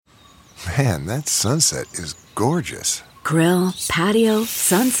Man, that sunset is gorgeous. Grill, patio,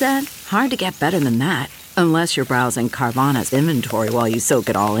 sunset. Hard to get better than that. Unless you're browsing Carvana's inventory while you soak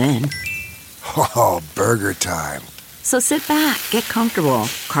it all in. Oh, burger time. So sit back, get comfortable.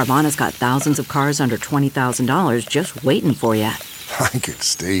 Carvana's got thousands of cars under $20,000 just waiting for you. I could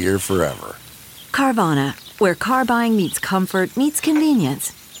stay here forever. Carvana, where car buying meets comfort meets convenience.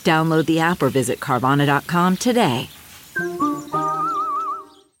 Download the app or visit Carvana.com today.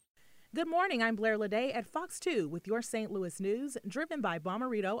 Good morning, I'm Blair Lede at Fox 2 with your St. Louis news, driven by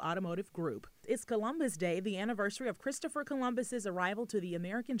Bommarito Automotive Group. It's Columbus Day, the anniversary of Christopher Columbus's arrival to the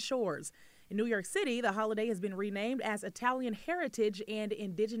American shores. In New York City, the holiday has been renamed as Italian Heritage and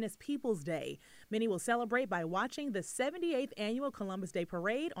Indigenous Peoples Day. Many will celebrate by watching the 78th Annual Columbus Day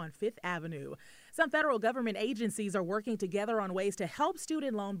Parade on Fifth Avenue. Some federal government agencies are working together on ways to help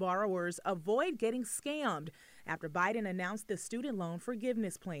student loan borrowers avoid getting scammed after Biden announced the student loan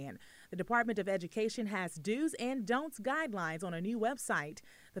forgiveness plan. The Department of Education has do's and don'ts guidelines on a new website.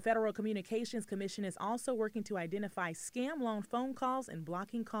 The Federal Communications Commission is also working to identify scam loan phone calls and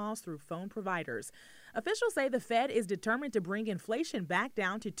blocking calls through phone providers. Officials say the Fed is determined to bring inflation back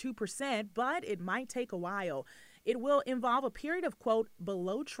down to 2%, but it might take a while. It will involve a period of, quote,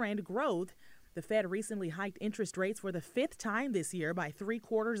 below trend growth. The Fed recently hiked interest rates for the fifth time this year by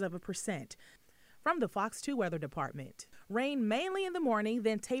 0.75%. From the Fox 2 Weather Department. Rain mainly in the morning,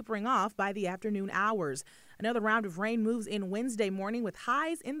 then tapering off by the afternoon hours. Another round of rain moves in Wednesday morning with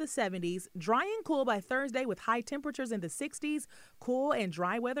highs in the 70s. Dry and cool by Thursday with high temperatures in the 60s. Cool and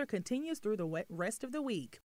dry weather continues through the rest of the week.